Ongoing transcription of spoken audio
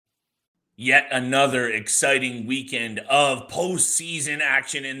Yet another exciting weekend of postseason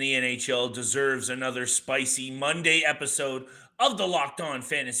action in the NHL deserves another spicy Monday episode of the Locked On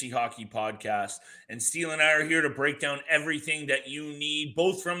Fantasy Hockey Podcast. And Steele and I are here to break down everything that you need,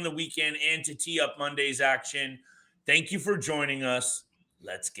 both from the weekend and to tee up Monday's action. Thank you for joining us.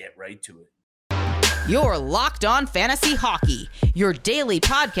 Let's get right to it. You're Locked On Fantasy Hockey, your daily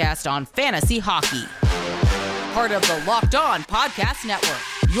podcast on fantasy hockey. Part of the Locked On Podcast Network,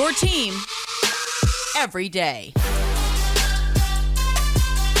 your team every day.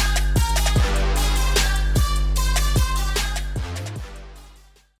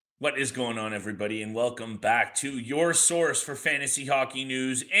 What is going on, everybody, and welcome back to your source for fantasy hockey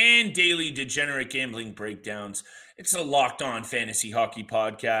news and daily degenerate gambling breakdowns. It's the Locked On Fantasy Hockey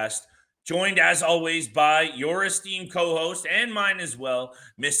Podcast, joined as always by your esteemed co-host and mine as well,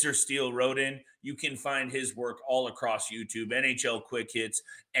 Mr. Steele Roden. You can find his work all across YouTube, NHL Quick Hits,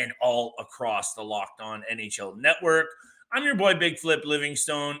 and all across the Locked On NHL Network. I'm your boy, Big Flip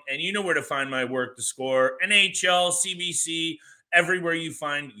Livingstone, and you know where to find my work, The Score, NHL, CBC, everywhere you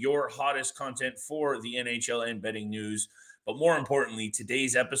find your hottest content for the NHL and betting news. But more importantly,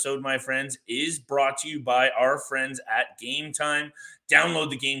 today's episode, my friends, is brought to you by our friends at Game Time.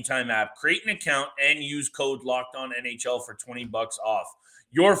 Download the Game Time app, create an account, and use code LOCKEDONNHL for $20 off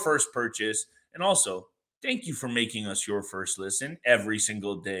your first purchase. And also, thank you for making us your first listen every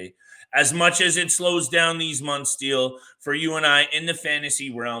single day. As much as it slows down these months, Steele, for you and I in the fantasy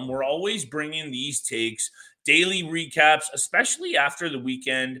realm, we're always bringing these takes, daily recaps, especially after the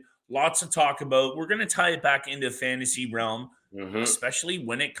weekend. Lots to talk about. We're going to tie it back into fantasy realm, especially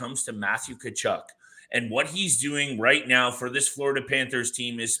when it comes to Matthew Tkachuk. And what he's doing right now for this Florida Panthers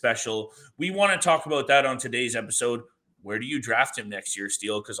team is special. We want to talk about that on today's episode. Where do you draft him next year,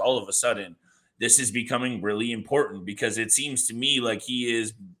 Steele? Because all of a sudden, this is becoming really important because it seems to me like he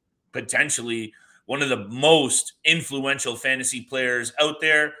is potentially one of the most influential fantasy players out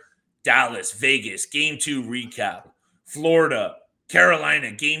there. Dallas, Vegas, Game 2 recap. Florida,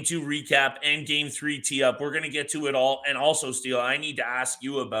 Carolina, Game 2 recap and Game 3 tee up. We're going to get to it all. And also, Steele, I need to ask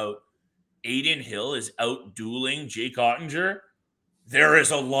you about Adin Hill is out dueling Jake Ottinger. There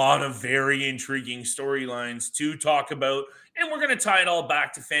is a lot of very intriguing storylines to talk about, and we're going to tie it all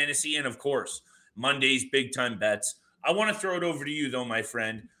back to fantasy and, of course, Monday's big-time bets. I want to throw it over to you, though, my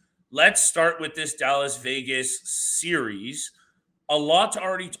friend. Let's start with this Dallas-Vegas series. A lot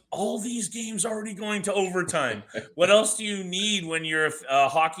to all these games already going to overtime. What else do you need when you're a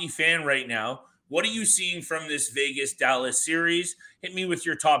hockey fan right now? What are you seeing from this Vegas-Dallas series? Hit me with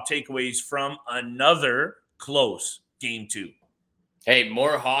your top takeaways from another close Game 2. Hey,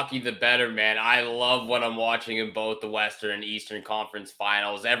 more hockey, the better, man. I love what I'm watching in both the Western and Eastern Conference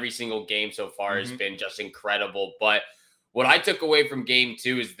Finals. Every single game so far has been just incredible. But what I took away from Game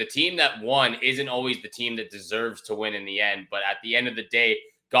 2 is the team that won isn't always the team that deserves to win in the end. But at the end of the day,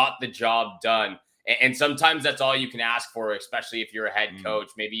 got the job done. And sometimes that's all you can ask for, especially if you're a head coach.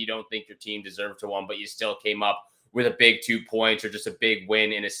 Maybe you don't think your team deserved to win, but you still came up with a big 2 points or just a big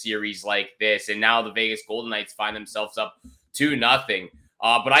win in a series like this. And now the Vegas Golden Knights find themselves up 2-0.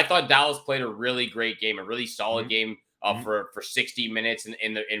 But I thought Dallas played a really great game, a really solid game for 60 minutes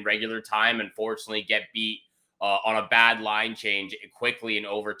in regular time. Unfortunately, get beat on a bad line change quickly in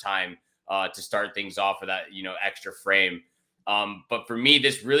overtime to start things off with that extra frame. But for me,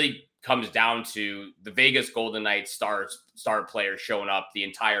 this really comes down to the Vegas Golden Knights star players showing up the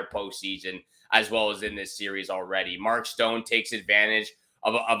entire postseason, as well as in this series already. Mark Stone takes advantage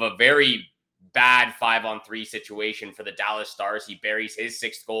of a very bad 5-on-3 situation for the Dallas Stars. He buries his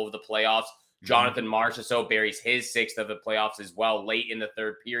 6th goal of the playoffs. Jonathan Marchessault buries his 6th of the playoffs as well late in the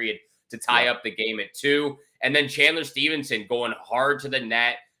third period to tie up the game at 2. And then Chandler Stevenson going hard to the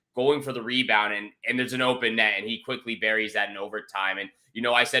net, going for the rebound, and there's an open net, and he quickly buries that in overtime. And,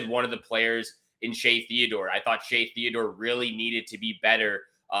 I said one of the players in Shea Theodore. I thought Shea Theodore really needed to be better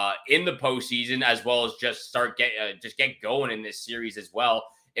in the postseason, as well as just get going in this series as well.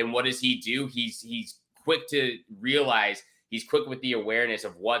 And what does he do? He's quick to realize, he's quick with the awareness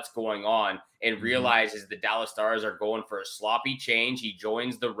of what's going on and realizes the Dallas Stars are going for a sloppy change. He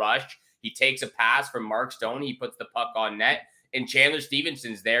joins the rush. He takes a pass from Mark Stone. He puts the puck on net, and Chandler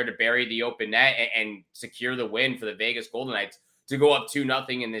Stevenson's there to bury the open net and secure the win for the Vegas Golden Knights to go up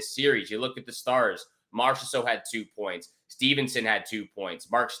 2-0 in this series. You look at the Stars. Marchessault had 2 points. Stevenson had 2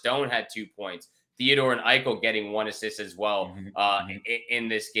 points. Mark Stone had 2 points. Theodore and Eichel getting 1 assist as well in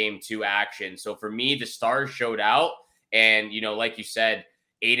this Game 2 action. So for me, the Stars showed out. And, like you said,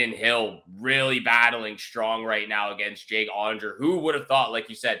 Adin Hill really battling strong right now against Jake Ottinger. Who would have thought, like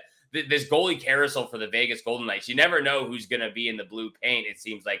you said, this goalie carousel for the Vegas Golden Knights. You never know who's going to be in the blue paint. It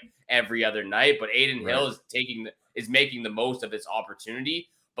seems like every other night, but Adin Hill is making the most of this opportunity.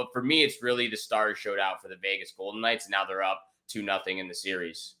 But for me, it's really the stars showed out for the Vegas Golden Knights, and now they're up 2-0 in the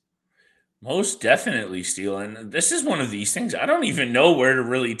series. Most definitely, Steele. And this is one of these things. I don't even know where to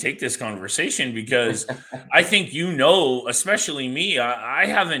really take this conversation because I think, especially me, I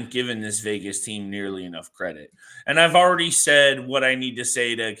haven't given this Vegas team nearly enough credit. And I've already said what I need to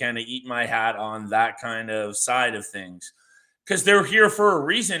say to kind of eat my hat on that kind of side of things because they're here for a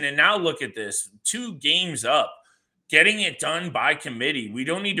reason. And now look at this, 2 games up, getting it done by committee. We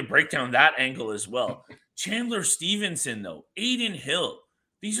don't need to break down that angle as well. Chandler Stevenson, though, Adin Hill.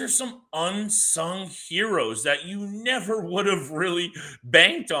 These are some unsung heroes that you never would have really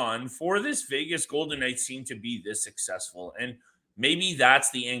banked on for this Vegas Golden Knights team to be this successful. And maybe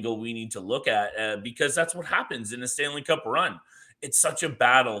that's the angle we need to look at because that's what happens in a Stanley Cup run. It's such a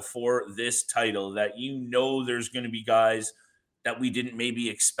battle for this title that there's going to be guys that we didn't maybe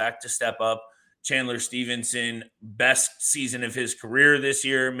expect to step up. Chandler Stevenson, best season of his career this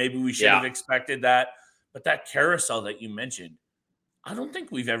year. Maybe we should have expected that. But that carousel that you mentioned, I don't think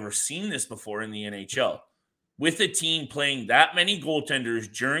we've ever seen this before in the NHL with a team playing that many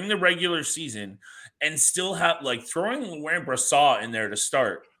goaltenders during the regular season and still have throwing Laurent Brassard in there to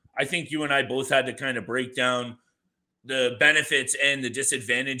start. I think you and I both had to kind of break down the benefits and the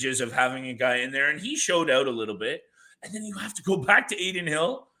disadvantages of having a guy in there. And he showed out a little bit. And then you have to go back to Adin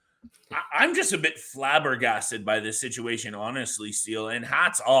Hill. I'm just a bit flabbergasted by this situation, honestly, Steele, and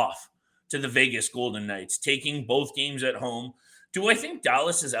hats off to the Vegas Golden Knights taking both games at home. Do I think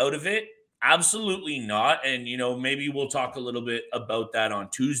Dallas is out of it? Absolutely not. And, maybe we'll talk a little bit about that on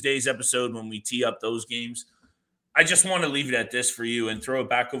Tuesday's episode when we tee up those games. I just want to leave it at this for you and throw it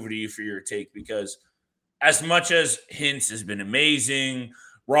back over to you for your take because as much as Hintz has been amazing,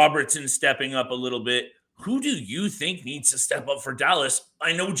 Robertson stepping up a little bit, who do you think needs to step up for Dallas?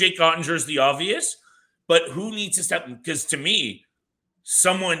 I know Jake Ottinger is the obvious, but who needs to step? Because to me,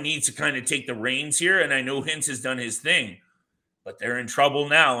 someone needs to kind of take the reins here. And I know Hintz has done his thing. But they're in trouble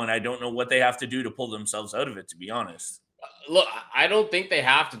now, and I don't know what they have to do to pull themselves out of it, to be honest. Look, I don't think they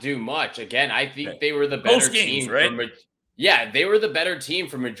have to do much. Again, I think they were the better team. Right? They were the better team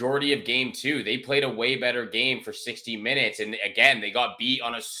for majority of game 2. They played a way better game for 60 minutes. And again, they got beat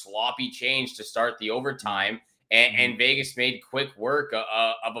on a sloppy change to start the overtime. And Vegas made quick work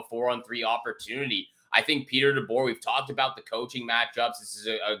of a 4-on-3 opportunity. I think Peter DeBoer, we've talked about the coaching matchups. This is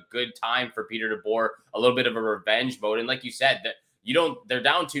a good time for Peter DeBoer, a little bit of a revenge mode. And like you said, they're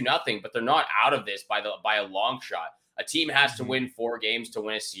down 2-0, but they're not out of this by a long shot. A team has to win 4 games to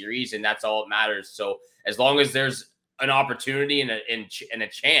win a series, and that's all that matters. So as long as there's an opportunity and a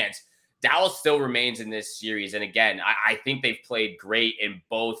chance, Dallas still remains in this series. And again, I think they've played great in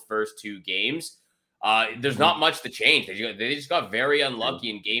both first 2 games. There's not much to change. They just got very unlucky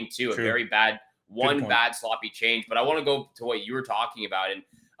in game 2, a very bad bad sloppy change. But I want to go to what you were talking about and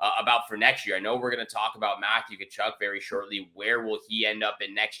about for next year. I know we're going to talk about Matthew Tkachuk very shortly. Where will he end up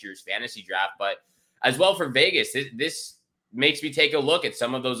in next year's fantasy draft? But as well for Vegas, this makes me take a look at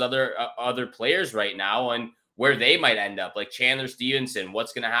some of those other players right now and where they might end up, like Chandler Stevenson.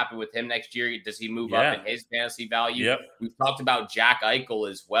 What's going to happen with him next year? Does he move up in his fantasy value? Yep. We've talked about Jack Eichel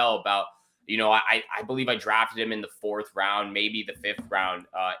as well, about I believe I drafted him in the 4th round, maybe the 5th round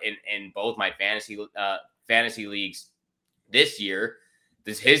in both my fantasy leagues this year.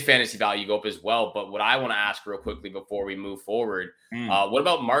 Does his fantasy value go up as well? But what I want to ask real quickly before we move forward, what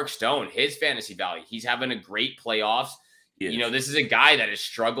about Mark Stone? His fantasy value? He's having a great playoffs. This is a guy that has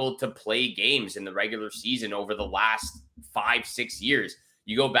struggled to play games in the regular season over the last 5-6 years.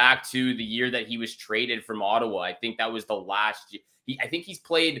 You go back to the year that he was traded from Ottawa. I think that was the last year. I think he's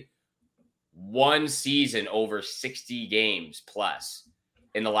played one season over 60 games plus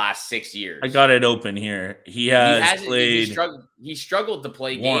in the last 6 years. I got it open here. He played. He struggled to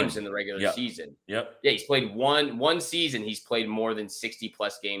play games in the regular season. Yep. Yeah, he's played one season. He's played more than 60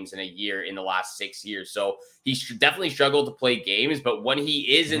 plus games in a year in the last 6 years. So he definitely struggled to play games. But when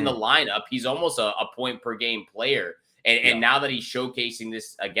he is in the lineup, he's almost a point per game player. And now that he's showcasing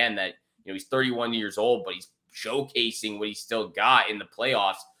this again, that he's 31 years old, but he's showcasing what he's still got in the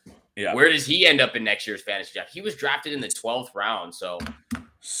playoffs. Yeah. Where does he end up in next year's fantasy draft? He was drafted in the 12th round. So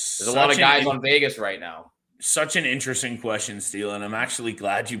there's a lot of guys on Vegas right now. Such an interesting question, Steele. And I'm actually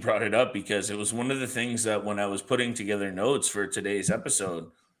glad you brought it up because it was one of the things that when I was putting together notes for today's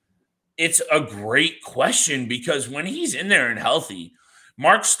episode, it's a great question because when he's in there and healthy,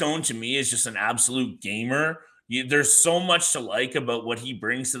 Mark Stone to me is just an absolute gamer. There's so much to like about what he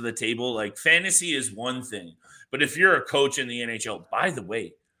brings to the table. Like fantasy is one thing, but if you're a coach in the NHL, by the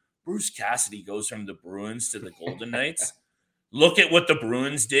way, Bruce Cassidy goes from the Bruins to the Golden Knights. Look at what the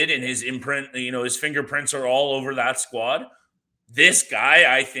Bruins did, and his imprint, his fingerprints are all over that squad. This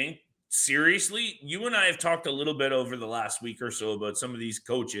guy, I think, seriously, you and I have talked a little bit over the last week or so about some of these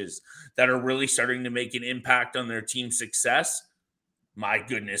coaches that are really starting to make an impact on their team's success. My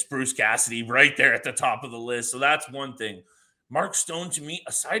goodness, Bruce Cassidy right there at the top of the list. So that's one thing. Mark Stone, to me,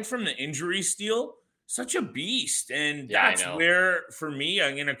 aside from the injury steal, such a beast. And that's where, for me,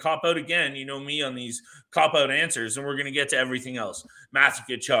 I'm going to cop out again. You know me on these cop-out answers, and we're going to get to everything else.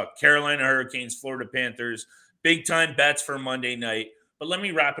 Matthew Tkachuk, Carolina Hurricanes, Florida Panthers, big-time bets for Monday night. But let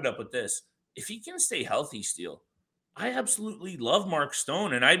me wrap it up with this. If he can stay healthy, Steele, I absolutely love Mark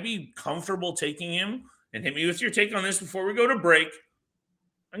Stone, and I'd be comfortable taking him. And hit me with your take on this before we go to break.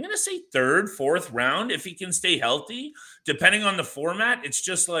 I'm going to say third, fourth round if he can stay healthy. Depending on the format, it's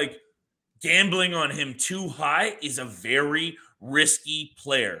just like gambling on him too high is a very risky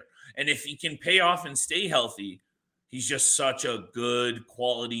player. And if he can pay off and stay healthy, he's just such a good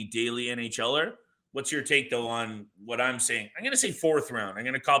quality daily NHLer. What's your take, though, on what I'm saying? I'm going to say fourth round. I'm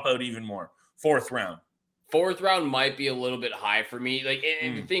going to cop out even more. Fourth round. Fourth round might be a little bit high for me.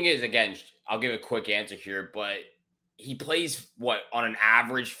 And the thing is, again, I'll give a quick answer here, but he plays, on an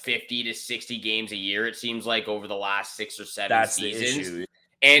average 50 to 60 games a year, it seems like, over the last 6 or 7 seasons. The issue.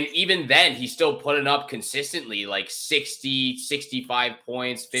 And even then, he's still putting up consistently like 60, 65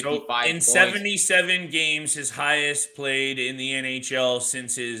 points, 55 points. In 77 games, his highest played in the NHL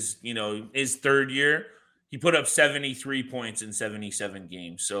since his third year, he put up 73 points in 77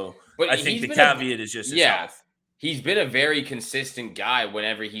 games. So I think the caveat is just his health. He's been a very consistent guy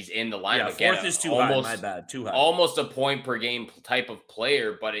whenever he's in the lineup. Yeah, fourth is too high. My bad. Too high. Almost a point per game type of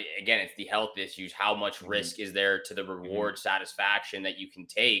player. But again, it's the health issues. How much risk is there to the reward satisfaction that you can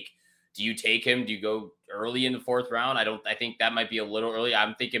take? Do you take him? Do you go early in the fourth round? I think that might be a little early.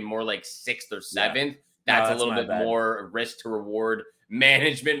 I'm thinking more like 6th or 7th. That's a little bit more risk to reward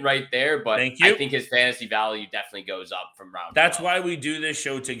management right there, but I think his fantasy value definitely goes up from round. That's why we do this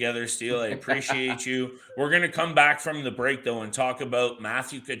show together, Steele. I appreciate you. We're going to come back from the break, though, and talk about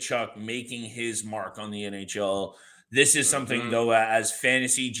Matthew Tkachuk making his mark on the NHL. This is something, though, as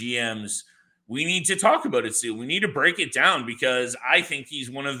fantasy GMs, we need to talk about it, Steele. We need to break it down because I think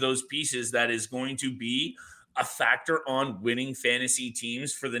he's one of those pieces that is going to be a factor on winning fantasy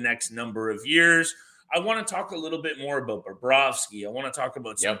teams for the next number of years. I want to talk a little bit more about Bobrovsky. I want to talk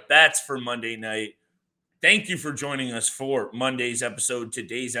about some bets for Monday night. Thank you for joining us for Monday's episode.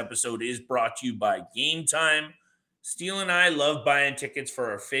 Today's episode is brought to you by Game Time. Steele and I love buying tickets for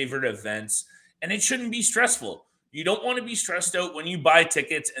our favorite events, and it shouldn't be stressful. You don't want to be stressed out when you buy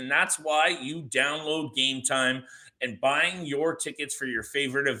tickets, and that's why you download Game Time. And buying your tickets for your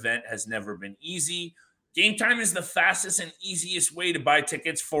favorite event has never been easy. Game Time is the fastest and easiest way to buy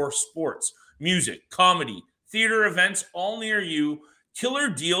tickets for sports, music, comedy, theater events, all near you. Killer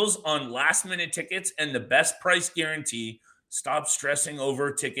deals on last-minute tickets and the best price guarantee. Stop stressing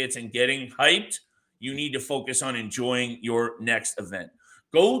over tickets and getting hyped. You need to focus on enjoying your next event.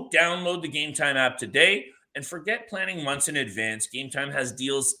 Go download the Game Time app today and forget planning months in advance. Game Time has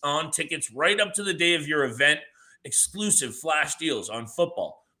deals on tickets right up to the day of your event. Exclusive flash deals on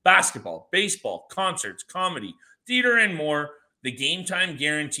football, basketball, baseball, concerts, comedy, theater, and more. The Game Time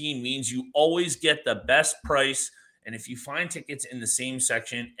guarantee means you always get the best price. And if you find tickets in the same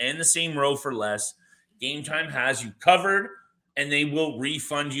section and the same row for less, Game Time has you covered and they will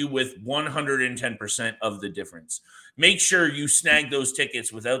refund you with 110% of the difference. Make sure you snag those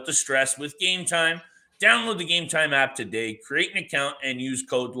tickets without the stress with Game Time. Download the Game Time app today, create an account, and use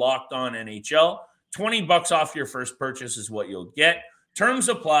code LOCKEDONNHL. $20 off your first purchase is what you'll get. Terms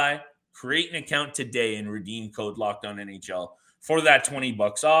apply. Create an account today and redeem code LOCKEDONNHL for that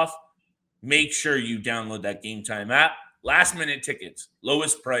 $20 off. Make sure you download that Game Time app. Last minute tickets,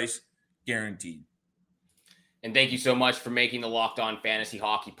 lowest price, guaranteed. And thank you so much for making the Locked On Fantasy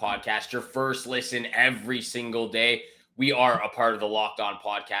Hockey Podcast your first listen every single day. We are a part of the Locked On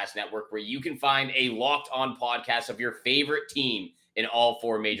Podcast Network, where you can find a Locked On podcast of your favorite team in all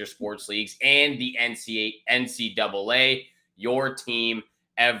 4 major sports leagues and the NCAA, your team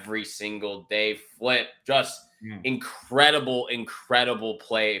every single day. Flip, just incredible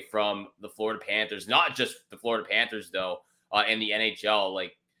play from the Florida Panthers. Not just the Florida Panthers, though, in the NHL.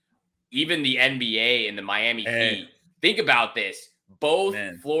 Like, even the NBA and the Miami Heat. Think about this. Both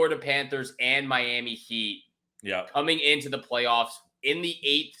Florida Panthers and Miami Heat coming into the playoffs in the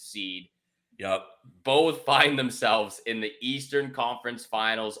 8th seed. Both find themselves in the Eastern Conference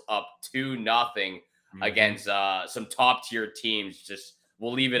Finals up 2-0 against some top-tier teams. Just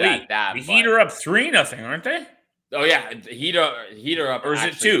we'll leave it at that. The Heat are up 3-0, aren't they? Oh yeah, Heat are up Or is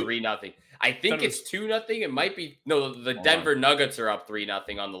it actually 2? 3-0. I think it's 2-0. It might be no. The Hold on. Denver Nuggets are up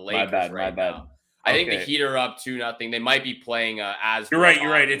 3-0 on the My Lakers bad. right now. I think the Okay. Heat are up 2-0. They might be playing as You're good right.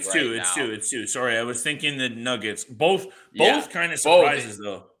 hockey It's right 2. now. It's 2. Sorry, I was thinking the Nuggets. Both Yeah, kind of both surprises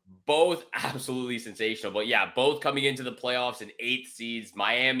though. both absolutely sensational. But yeah, both coming into the playoffs in 8th seeds.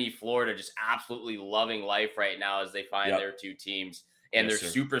 Miami, Florida, just absolutely loving life right now as they find their two teams and their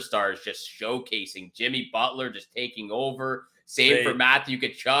superstars just showcasing. Jimmy Butler just taking over. Same for Matthew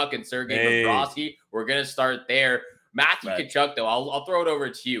Tkachuk and Sergei Bobrovsky. We're gonna start there. Matthew Tkachuk, though, I'll throw it over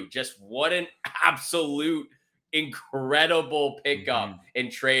to you. Just what an absolute incredible pickup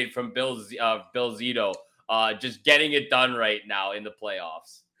and trade from Bill Zito. Just getting it done right now in the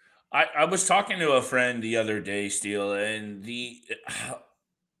playoffs. I was talking to a friend the other day, Steele, and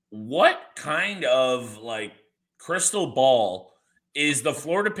what kind of like crystal ball is the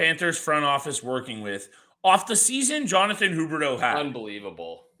Florida Panthers front office working with off the season Jonathan Huberdeau had?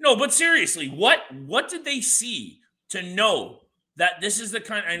 Unbelievable. No, but seriously, what did they see to know that this is the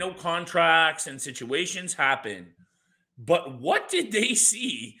kind? I know contracts and situations happen, but what did they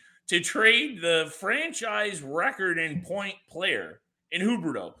see to trade the franchise record in point player in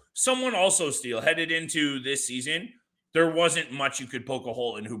Huberdeau? Someone also, Steele, headed into this season, there wasn't much you could poke a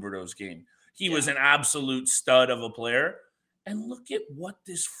hole in Huberdeau's game. He was an absolute stud of a player. And look at what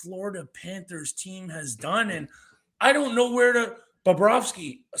this Florida Panthers team has done. And I don't know where to.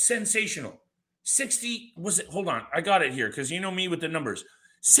 Bobrovsky, sensational. 60, was it? Hold on. I got it here because you know me with the numbers.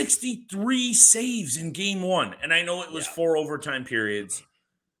 63 saves in game 1. And I know it was 4 overtime periods.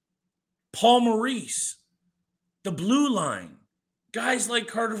 Paul Maurice, the blue line, guys like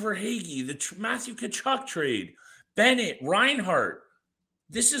Carter Verhaeghe, the Matthew Tkachuk trade, Bennett, Reinhart.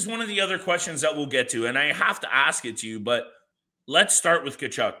 This is one of the other questions that we'll get to, and I have to ask it to you, but let's start with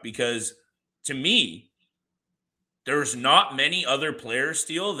Tkachuk because to me, there's not many other players,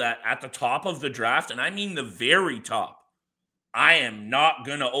 Steele, that at the top of the draft, and I mean the very top, I am not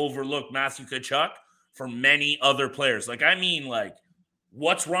going to overlook Matthew Tkachuk for many other players.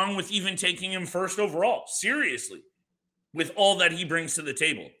 What's wrong with even taking him first overall? Seriously. With all that he brings to the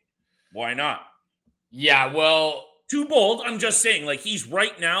table. Why not? Yeah, well... Too bold. I'm just saying, he's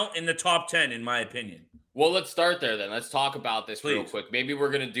right now in the top 10, in my opinion. Well, let's start there then. Let's talk about this real quick. Maybe we're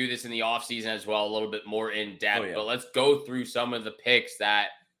going to do this in the offseason as well, a little bit more in depth. But let's go through some of the picks that,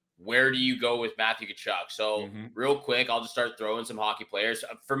 where do you go with Matthew Tkachuk? So real quick, I'll just start throwing some hockey players.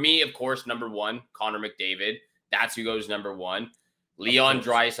 For me, of course, number 1, Connor McDavid. That's who goes number 1. Leon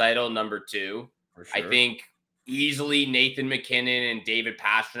Draisaitl, number 2. For sure. I think easily Nathan McKinnon and David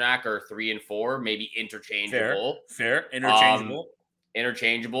Pastrnak are 3 and 4, maybe interchangeable. Fair.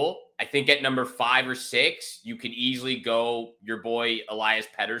 Interchangeable. I think at number 5 or 6, you can easily go your boy Elias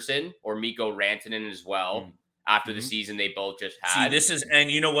Pettersson or Mikko Rantanen as well. After the season they both just had. See, and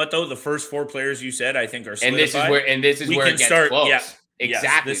you know what though? The first 4 players you said, I think are solidified. And this is where it gets close. Yeah.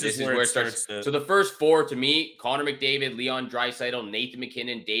 Exactly. Yes, this is where it starts. So the first 4 to me, Connor McDavid, Leon Draisaitl, Nathan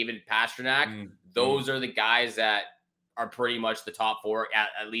McKinnon, David Pastrnak. Those are the guys that are pretty much the top 4,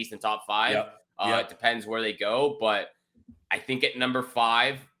 at least in top 5. It depends where they go. But I think at number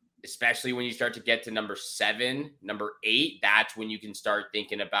 5, especially when you start to get to number 7, number 8, that's when you can start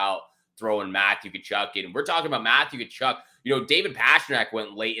thinking about throwing Matthew Tkachuk in. We're talking about Matthew Tkachuk. David Pastrnak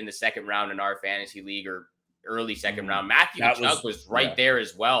went late in the second round in our fantasy league or early second round. Matthew Tkachuk was right there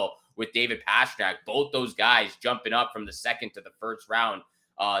as well with David Pastrnak. Both those guys jumping up from the second to the first round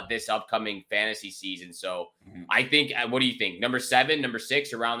this upcoming fantasy season. So I think, what do you think? Number 7, number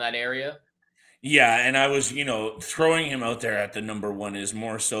 6, around that area? Yeah, and I was, throwing him out there at the number 1 is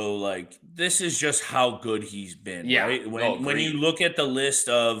more so this is just how good he's been, right? When you look at the list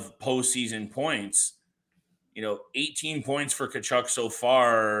of postseason points, 18 points for Tkachuk so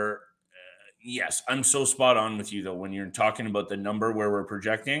far. Yes, I'm so spot on with you, though, when you're talking about the number where we're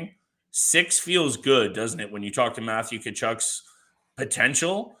projecting. 6 feels good, doesn't it, when you talk to Matthew Tkachuk's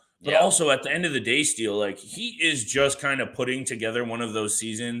potential? But also at the end of the day, Steele, he is just kind of putting together one of those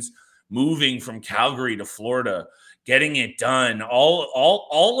seasons, moving from Calgary to Florida, getting it done,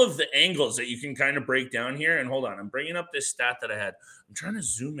 all of the angles that you can kind of break down here. And hold on, I'm bringing up this stat that I had. I'm trying to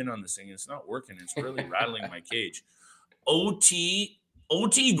zoom in on this thing. It's not working. It's really rattling my cage. OT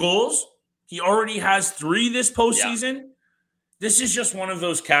goals. He already has 3 this postseason. Yeah. This is just one of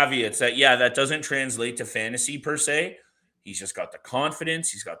those caveats that, that doesn't translate to fantasy per se. He's just got the confidence.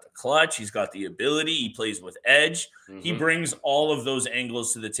 He's got the clutch. He's got the ability. He plays with edge. He brings all of those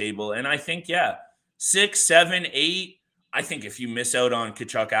angles to the table. And I think, 6, 7, 8, I think if you miss out on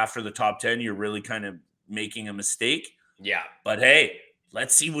Tkachuk after the top 10, you're really kind of making a mistake. Yeah. But hey,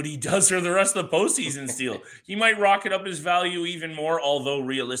 let's see what he does for the rest of the postseason still. He might rocket up his value even more, although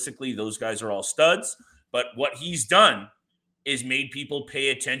realistically, those guys are all studs. But what he's done is made people pay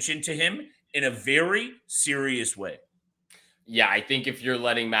attention to him in a very serious way. Yeah, I think if you're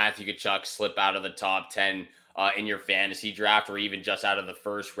letting Matthew Tkachuk slip out of the top 10 in your fantasy draft, or even just out of the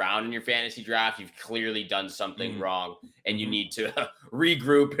first round in your fantasy draft, you've clearly done something wrong, and you need to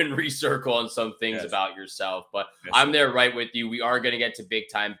regroup and recircle on some things about yourself. But I'm there right with you. We are going to get to big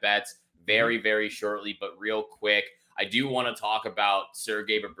time bets very, very shortly, but real quick, I do want to talk about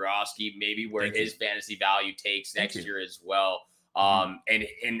Sergei Bobrovsky, maybe where his fantasy value takes next year as well.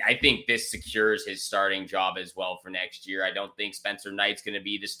 And I think this secures his starting job as well for next year. I don't think Spencer Knight's going to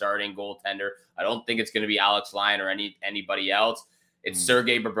be the starting goaltender. I don't think it's going to be Alex Lyon or anybody else. It's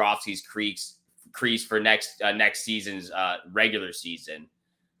Sergei Bobrovsky's crease for next season's regular season.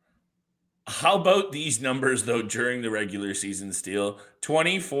 How about these numbers though during the regular season, Steele?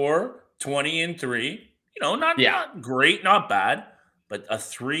 24, 20, and 3. Not great, not bad. But a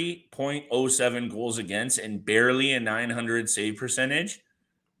 3.07 goals against and barely a 900 save percentage.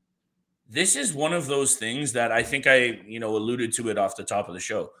 This is one of those things that I think I, alluded to it off the top of the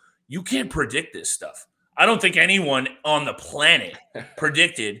show. You can't predict this stuff. I don't think anyone on the planet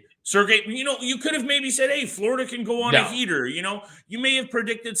predicted Sergei. You could have maybe said, hey, Florida can go on a heater. You may have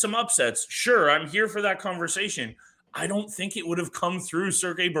predicted some upsets. Sure, I'm here for that conversation. I don't think it would have come through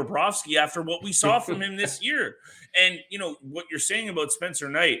Sergei Bobrovsky after what we saw from him this year. And, what you're saying about Spencer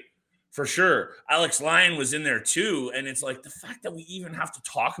Knight, for sure. Alex Lyon was in there too. And it's like the fact that we even have to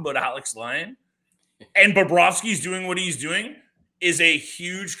talk about Alex Lyon and Bobrovsky's doing what he's doing is a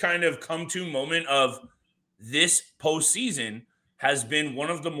huge kind of come-to moment of this postseason has been one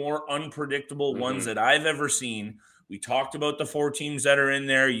of the more unpredictable ones that I've ever seen. We talked about the 4 teams that are in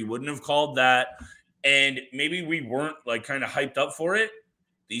there. You wouldn't have called that. And maybe we weren't kind of hyped up for it.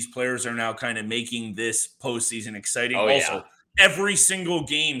 These players are now kind of making this postseason exciting. Every single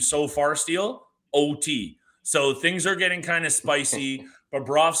game so far, Steele, OT. So things are getting kind of spicy.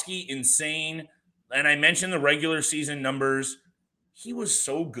 Bobrovsky, insane. And I mentioned the regular season numbers. He was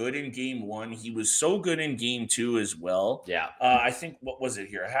so good in game 1. He was so good in game 2 as well. Yeah. I think, what was it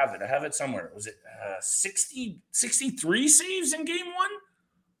here? I have it somewhere. Was it 63 saves in game 1?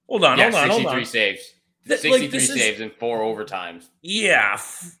 Hold on. 63 saves. 63 saves and 4 overtimes. Yeah.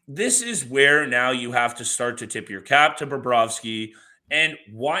 This is where now you have to start to tip your cap to Bobrovsky. And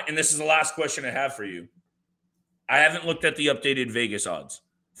why? And this is the last question I have for you. I haven't looked at the updated Vegas odds.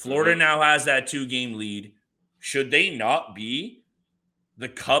 Florida now has that 2-game lead. Should they not be the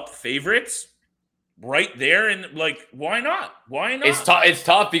Cup favorites? Right there, and why not? Why not? It's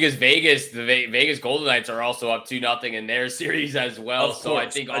tough because the Vegas Golden Knights are also up 2-0 in their series as well. So I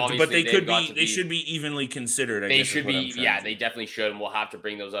think obviously, but they should be evenly considered. They should be, they definitely should, and we'll have to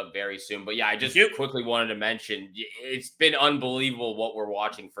bring those up very soon. But I just quickly wanted to mention it's been unbelievable what we're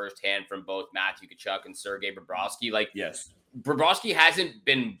watching firsthand from both Matthew Tkachuk and Sergei Bobrovsky. Bobrovsky hasn't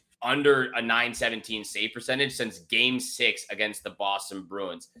been under a .917 save percentage since Game 6 against the Boston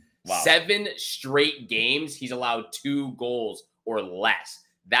Bruins. Wow. 7 straight games, he's allowed 2 goals or less.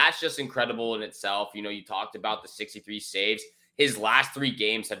 That's just incredible in itself. You talked about the 63 saves. His last 3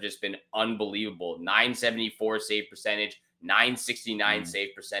 games have just been unbelievable. 974 save percentage, 969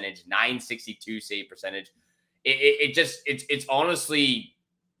 save percentage, 962 save percentage. It's honestly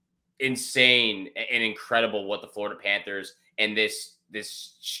insane and incredible what the Florida Panthers and this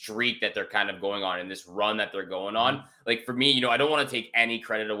streak that they're kind of going on and this run that they're going on. For me, I don't want to take any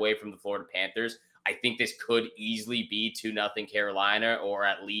credit away from the Florida Panthers. I think this could easily be 2-0 Carolina or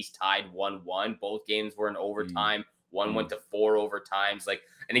at least tied 1-1. Both games were in overtime. One went to 4 overtimes.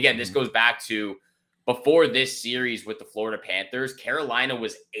 And again, this goes back to before this series with the Florida Panthers. Carolina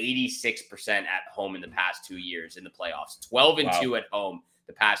was 86% at home in the past 2 years in the playoffs, 12-2 at home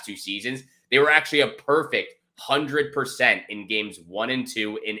the past 2 seasons. They were actually a perfect 100% in games 1 and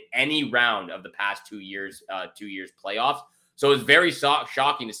 2 in any round of the past 2 years playoffs. So it's very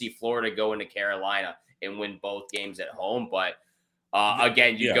shocking to see Florida go into Carolina and win both games at home. But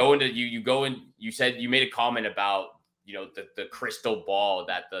again, you said you made a comment about the crystal ball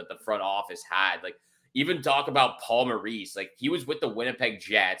that the front office had. Even talk about Paul Maurice. He was with the Winnipeg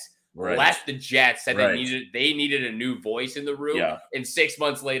Jets. Right. Left the Jets, said they needed a new voice in the room, and 6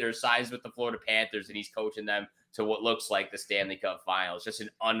 months later signs with the Florida Panthers, and he's coaching them to what looks like the Stanley Cup Finals. Just an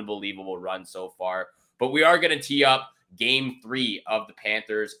unbelievable run so far. But we are going to tee up Game 3 of the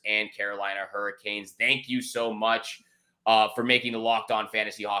Panthers and Carolina Hurricanes. Thank you so much for making the Locked On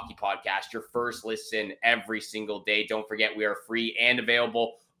Fantasy Hockey Podcast your first listen every single day. Don't forget, we are free and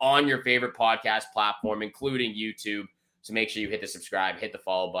available on your favorite podcast platform, including YouTube. So make sure you hit the subscribe, hit the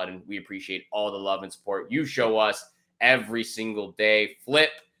follow button. We appreciate all the love and support you show us every single day. Flip,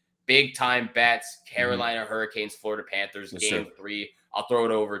 big time bets, Carolina Hurricanes, Florida Panthers, Game 3. I'll throw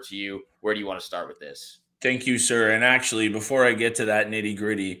it over to you. Where do you want to start with this? Thank you, sir. And actually, before I get to that nitty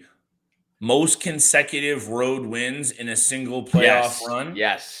gritty, most consecutive road wins in a single playoff run.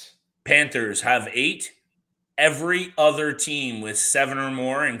 Yes. Panthers have 8. Every other team with 7 or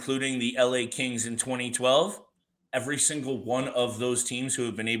more, including the LA Kings in 2012, every single one of those teams who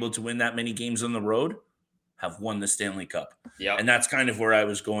have been able to win that many games on the road have won the Stanley Cup. Yep. And that's kind of where I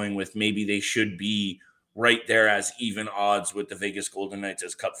was going with maybe they should be right there as even odds with the Vegas Golden Knights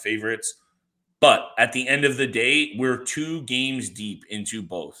as Cup favorites. But at the end of the day, we're 2 games deep into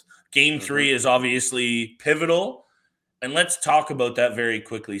both. Game 3 is obviously pivotal. And let's talk about that very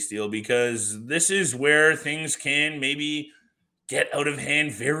quickly, Steele, because this is where things can maybe get out of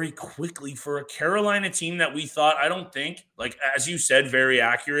hand very quickly for a Carolina team that we thought, I don't think, like as you said very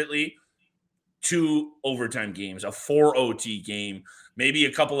accurately, 2 overtime games, a 4 OT game, maybe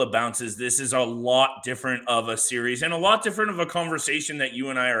a couple of bounces. This is a lot different of a series and a lot different of a conversation that you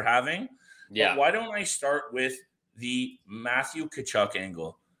and I are having. Yeah. But why don't I start with the Matthew Tkachuk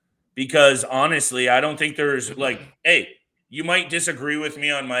angle? Because honestly, I don't think there's hey, you might disagree with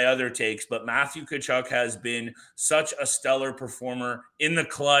me on my other takes, but Matthew Tkachuk has been such a stellar performer in the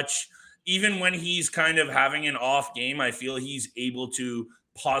clutch. Even when he's kind of having an off game, I feel he's able to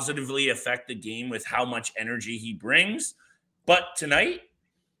positively affect the game with how much energy he brings. But tonight,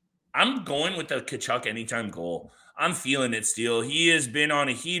 I'm going with the Tkachuk anytime goal. I'm feeling it, Steele. He has been on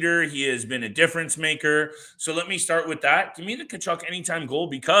a heater. He has been a difference maker. So let me start with that. Give me the Tkachuk anytime goal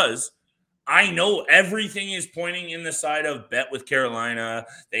because I know everything is pointing in the side of bet with Carolina.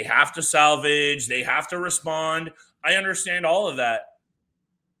 They have to salvage. They have to respond. I understand all of that.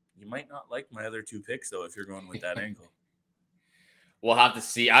 You might not like my other 2 picks, though, if you're going with that angle. We'll have to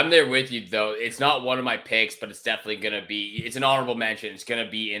see. I'm there with you, though. It's not one of my picks, but it's definitely going to be – it's an honorable mention. It's going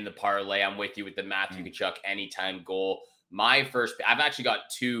to be in the parlay. I'm with you with the Matthew Tkachuk anytime goal. My first – I've actually got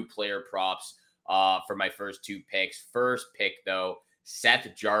 2 player props for my first 2 picks. First pick, though, Seth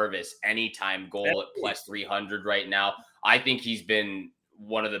Jarvis anytime goal at plus 300 right now. I think he's been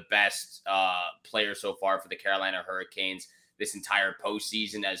one of the best players so far for the Carolina Hurricanes this entire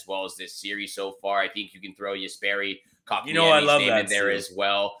postseason as well as this series so far. I think you can throw Jesperi I love that in there as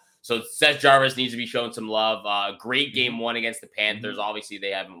well. So Seth Jarvis needs to be shown some love. Great game 1 against the Panthers. Obviously,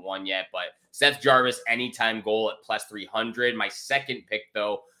 they haven't won yet, but Seth Jarvis anytime goal at plus 300. My second pick,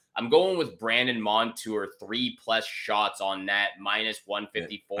 though, I'm going with Brandon Montour, 3+ shots on net, minus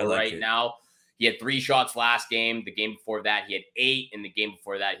 154 now. He had 3 shots last game. The game before that, he had 8. And the game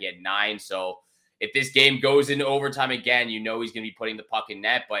before that, he had 9. So if this game goes into overtime again, he's going to be putting the puck in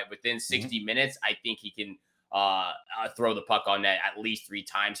net. But within 60 minutes, I think he can throw the puck on net at least 3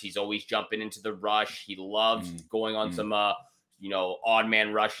 times. He's always jumping into the rush. He loves going on some, odd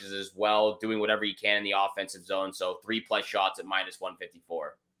man rushes as well, doing whatever he can in the offensive zone. So 3+ shots at minus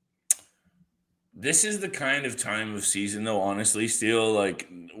 154. This is the kind of time of season, though, honestly, Steele, like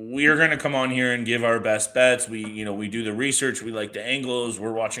we're going to come on here and give our best bets. We do the research. We like the angles.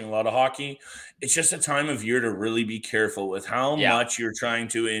 We're watching a lot of hockey. It's just a time of year to really be careful with how much you're trying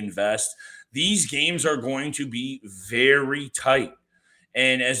to invest. These games are going to be very tight.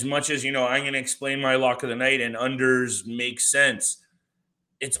 And as much as, I'm going to explain my lock of the night and unders make sense,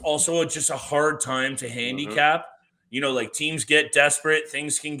 it's also just a hard time to handicap. Teams get desperate.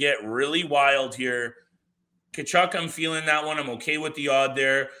 Things can get really wild here. Tkachuk, I'm feeling that one. I'm okay with the odd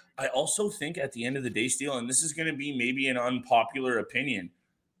there. I also think at the end of the day, Steele, and this is going to be maybe an unpopular opinion,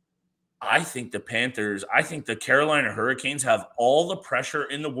 I think the Carolina Hurricanes have all the pressure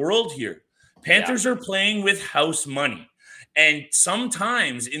in the world here. Panthers are playing with house money. And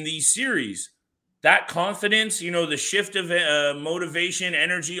sometimes in these series, that confidence, the shift of motivation,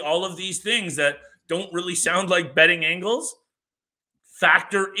 energy, all of these things that don't really sound like betting angles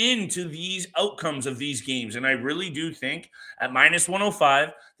factor into these outcomes of these games. And I really do think at minus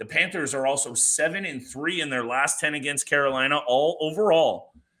 105, the Panthers are also 7-3 in their last 10 against Carolina, all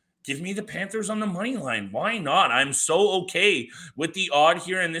overall. Give me the Panthers on the money line. Why not? I'm so okay with the odd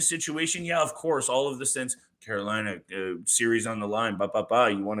here in this situation. Yeah, of course, all of the sense Carolina series on the line.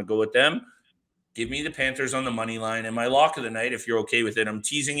 You want to go with them? Give me the Panthers on the money line. And my lock of the night, if you're okay with it, I'm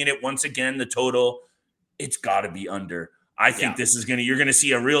teasing it once again, the total, it's got to be under. I think this is you're going to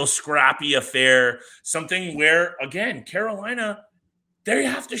see a real scrappy affair, something where, again, Carolina, they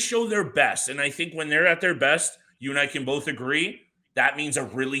have to show their best. And I think when they're at their best, you and I can both agree, that means a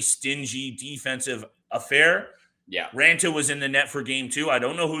really stingy defensive affair. Yeah. Ranta was in the net for game 2. I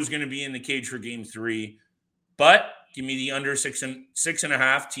don't know who's going to be in the cage for game 3. But Give me the under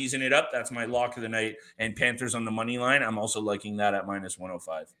 6.5, teasing it up. That's my lock of the night. And Panthers on the money line. I'm also liking that at minus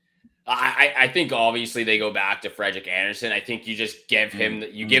 105. I think obviously they go back to Frederik Andersen. I think you just give him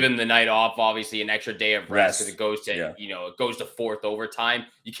give him the night off, obviously an extra day of rest because it goes to it goes to fourth overtime.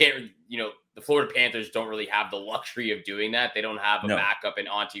 You can't the Florida Panthers don't really have the luxury of doing that. They don't have a backup in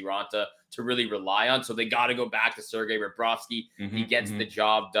Antti Raanta to really rely on, so they got to go back to Sergei Bobrovsky. He gets the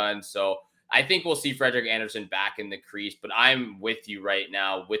job done. So I think we'll see Frederik Andersen back in the crease, but I'm with you right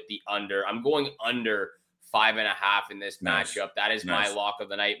now with the under. I'm going under 5.5 in this matchup. That is my lock of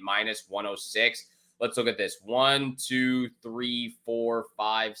the night, minus 106. Let's look at this. 1, 2, 3, 4,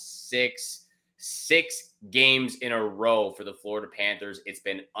 5, 6. 6 games in a row for the Florida Panthers. It's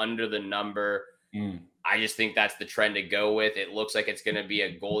been under the number. I just think that's the trend to go with. It looks like it's going to be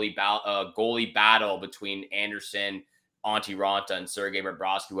a goalie battle between Andersen, Antti Raanta, and Sergei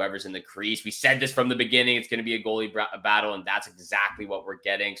Bobrovsky, whoever's in the crease. We said this from the beginning. It's going to be a goalie battle, and that's exactly what we're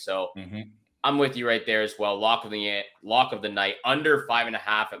getting. So I'm with you right there as well. Lock of the night, under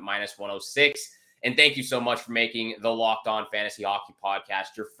 5.5 at minus 106. And thank you so much for making the Locked On Fantasy Hockey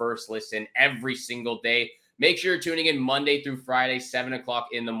Podcast your first listen every single day. Make sure you're tuning in Monday through Friday, 7 o'clock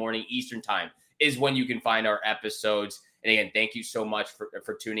in the morning Eastern time is when you can find our episodes. And again, thank you so much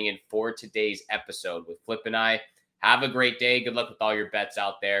for tuning in for today's episode with Flip and I. Have a great day. Good luck with all your bets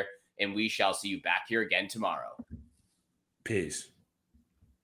out there. And we shall see you back here again tomorrow. Peace.